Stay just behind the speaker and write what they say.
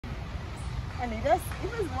And it was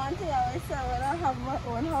one thing I always said, when I have my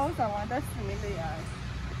own house, I want a similar yard.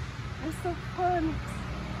 It's so fun.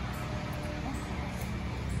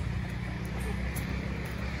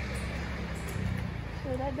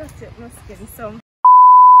 Should I just check my skin some?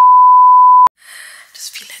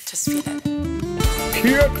 Just feel it, just feel it.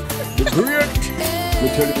 Kid, the great. Let me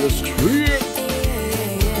tell you the straight.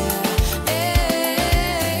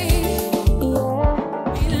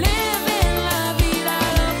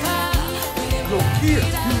 Here, you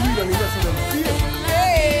read on the rest of them fear.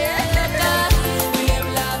 We live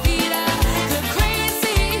la vida, the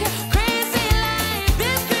crazy, crazy life.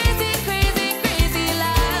 This crazy, crazy, crazy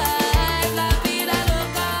life. La vida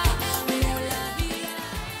loca. We live la vida,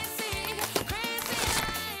 crazy, crazy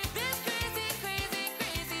life. This crazy, crazy,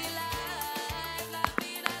 crazy life. La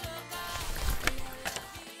vida loca.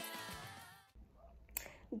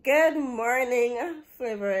 Good morning,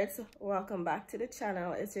 flavorites. Welcome back to the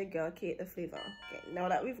channel. It's your girl Kate the Flavor. Okay, now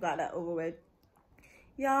that we've got that over with,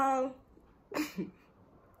 y'all,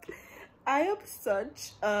 I am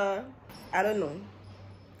such a I don't know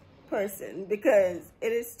person because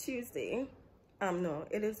it is Tuesday. No,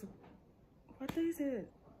 it is, what day is it?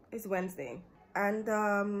 It's Wednesday, and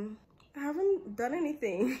I haven't done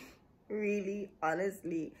anything really.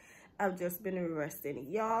 Honestly, I've just been resting,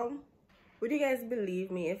 y'all. Would you guys believe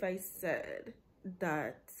me if I said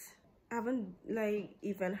that I haven't like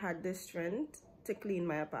even had the strength to clean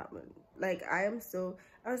my apartment? Like I was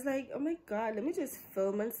like, oh my god, let me just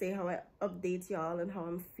film and say how I update y'all and how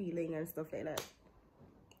I'm feeling and stuff like that.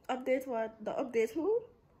 Update what? The update who?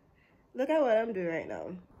 Look at what I'm doing right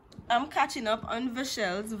now. I'm catching up on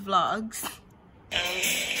Vichelle's vlogs. For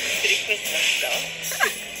the Christmas stuff.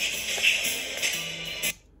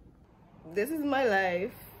 This is my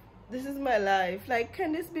life. This is my life. Like,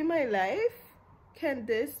 can this be my life? Can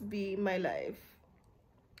this be my life?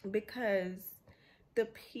 Because the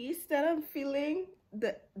peace that I'm feeling,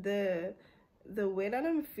 the way that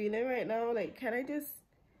I'm feeling right now, like, can I just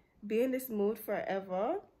be in this mood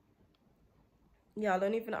forever? Y'all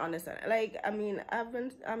don't even understand. Like, I mean, I've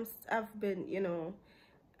been, you know,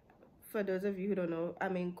 for those of you who don't know,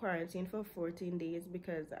 I'm in quarantine for 14 days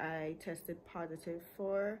because I tested positive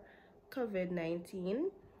for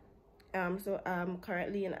COVID-19. So I'm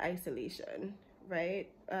currently in isolation, right?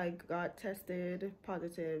 I got tested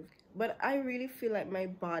positive, but I really feel like my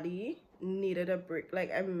body needed a break.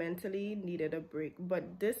 Like I mentally needed a break,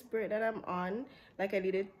 but this break that I'm on, like I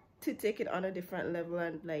needed to take it on a different level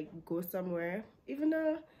and like go somewhere, even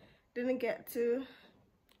though I didn't get to.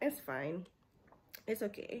 It's fine, it's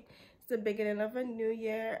okay. It's the beginning of a new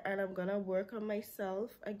year and I'm gonna work on myself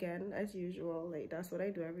again as usual. Like that's what I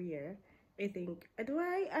do every year, I think. I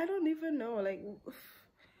don't even know, like,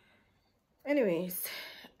 anyways,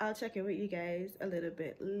 I'll check in with you guys a little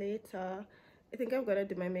bit later. I think I'm gonna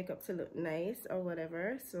do my makeup to look nice or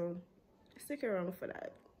whatever, so stick around for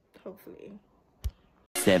that, hopefully.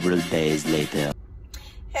 Several days later.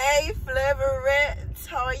 Hey flavorites,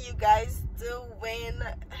 how are you guys doing?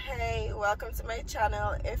 Hey, welcome to my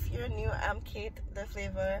channel. If you're new, I'm Kate the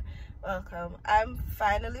Flavor. Welcome. I'm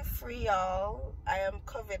finally free, y'all. I am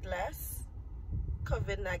COVID-less,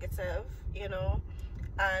 COVID negative, you know,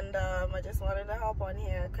 and I just wanted to hop on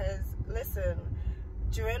here because listen,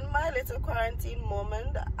 during my little quarantine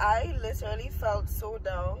moment, I literally felt so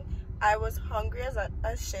down. I was hungry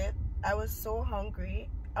as shit. I was so hungry.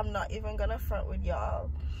 I'm not even gonna front with y'all.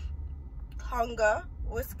 Hunger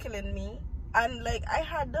was killing me, and like I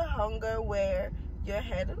had the hunger where your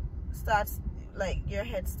head starts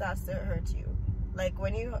to hurt you. Like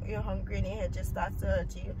when you're hungry and your head just starts to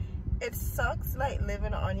hurt you. It sucks like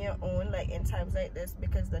living on your own like in times like this,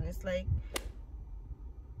 because then it's like,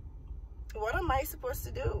 what am I supposed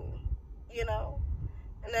to do, you know?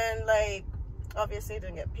 And then like obviously I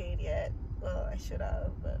didn't get paid yet. Well, I should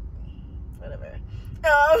have, but whatever.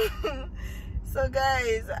 So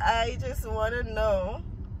guys, I just want to know,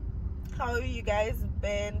 how have you guys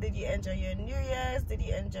been? Did you enjoy your New Year's? Did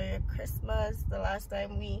you enjoy your Christmas? The last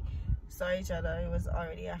time we saw each other, it was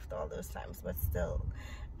already after all those times, but still,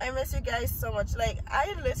 I miss you guys so much. Like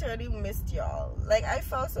I literally missed y'all. Like I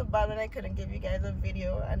felt so bad when I couldn't give you guys a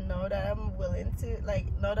video, and now that I'm willing to, like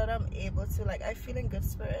now that I'm able to, like I feel in good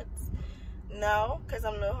spirits now because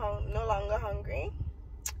I'm no longer hungry.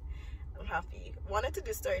 I'm happy. Wanted to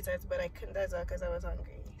do story times, but I couldn't as well because I was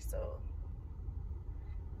hungry. So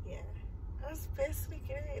yeah, that's basically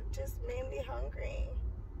it. Just mainly hungry.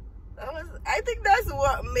 I think that's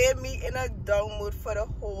what made me in a down mood for the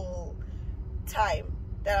whole time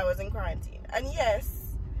that I was in quarantine. And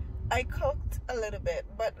yes, I cooked a little bit,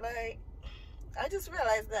 but like I just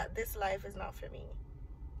realized that this life is not for me,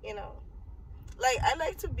 you know. Like, I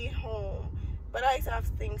like to be home, but I like to have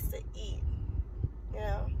things to eat, you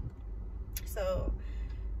know. So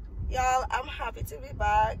y'all, I'm happy to be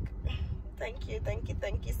back. Thank you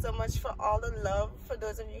so much for all the love. For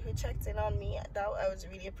those of you who checked in on me, that I was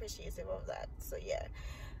really appreciative of that. So yeah,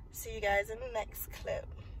 see you guys in the next clip.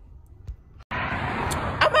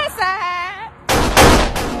 I'm outside.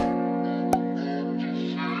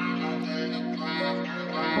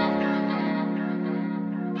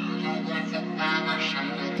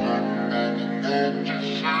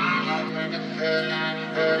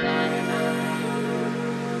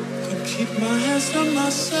 Could keep my hands on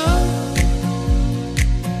myself.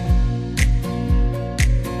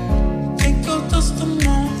 Think I'll dust them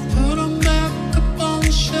off, put them back up on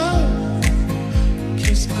the shelf.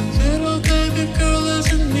 Kiss my little baby girl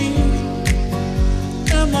as in me.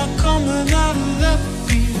 Am I coming out of left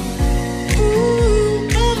field? Ooh,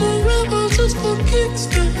 I'm a rebel just for kicks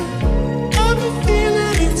now. I've been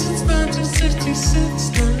feeling it since 1966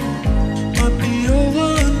 now. Might be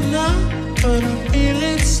over now, but I feel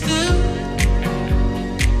it still.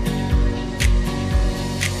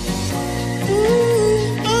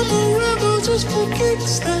 Ooh, I'm a rebel just for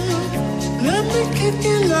kicks now. Let me kick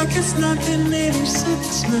it like it's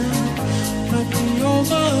 1986 now. Might be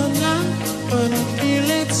over now, but I feel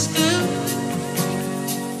it still.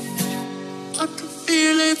 I can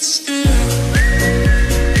feel it still.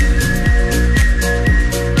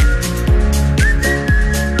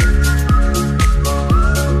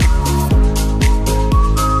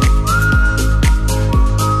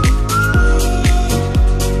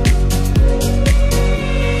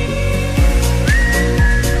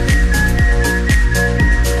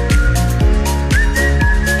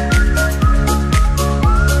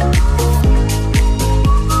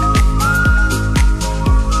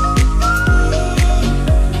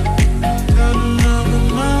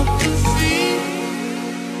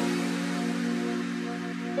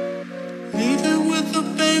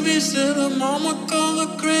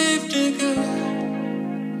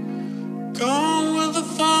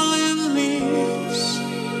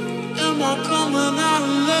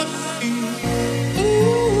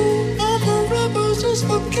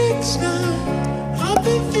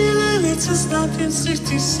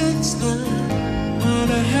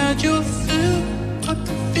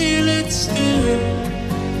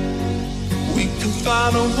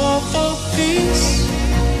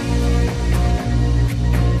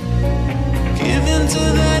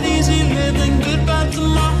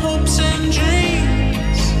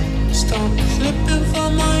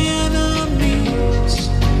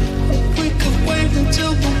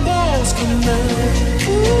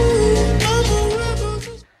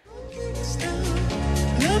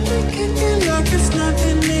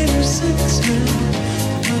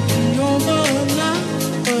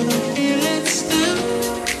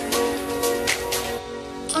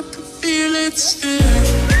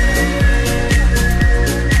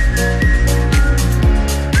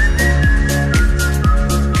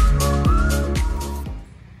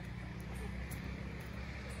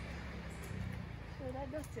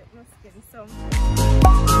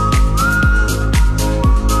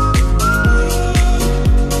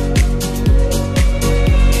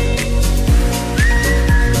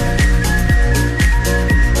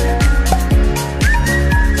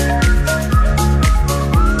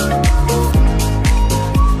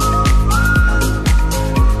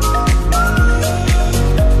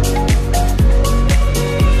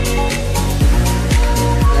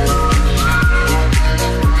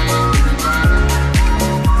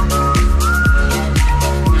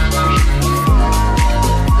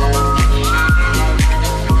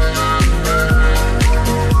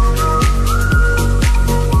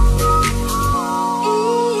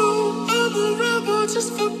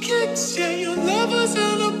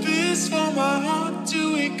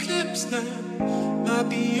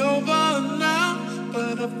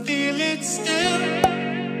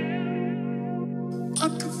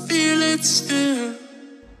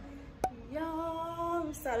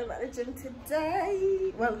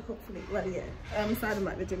 Today, well, hopefully, well, yeah, I'm starting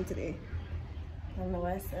at the gym today. I don't know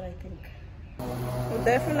why I said I think. We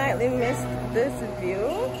definitely missed this view.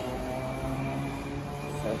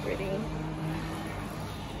 So pretty.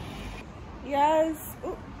 Yes.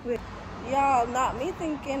 Ooh, wait. Y'all, not me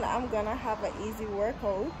thinking I'm gonna have an easy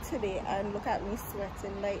workout today, and look at me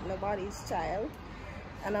sweating like nobody's child.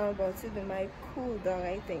 And I'm about to do my cool down,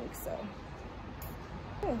 I think so.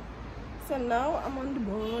 So now I'm on the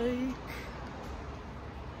bike.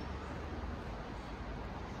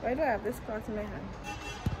 Why do I have this cloth in my hand?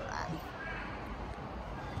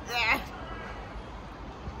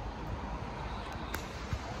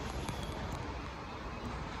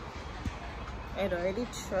 I'd already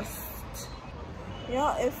trust.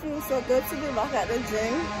 Yeah, it feels so good to be back at the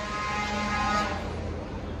gym.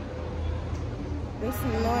 This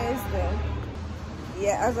noise though.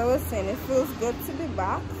 Yeah, as I was saying, it feels good to be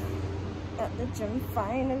back at the gym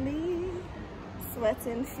finally.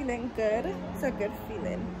 Sweating, feeling good. It's a good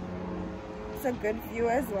feeling. It's a good view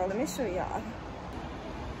as well. Let me show y'all.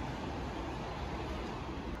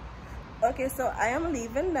 Okay, so I am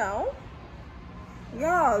leaving now.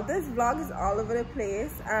 Y'all, this vlog is all over the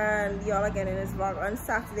place, and y'all are getting this vlog on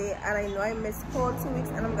Saturday, and I know I missed for 2 weeks,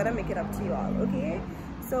 and I'm gonna make it up to y'all, okay?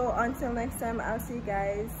 So until next time, I'll see you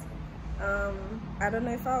guys. I don't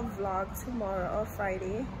know if I'll vlog tomorrow or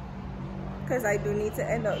Friday, because I do need to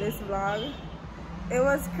end out this vlog. It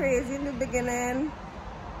was crazy in the beginning.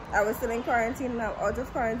 I was still in quarantine, now out of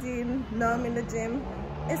quarantine, now I'm in the gym.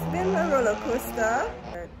 It's been a roller coaster,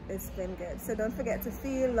 but it's been good. So don't forget to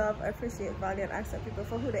feel, love, appreciate, value, and accept people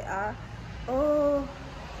for who they are. Oh,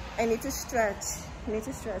 I need to stretch. I need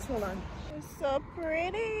to stretch. Hold on. It's so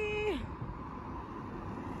pretty.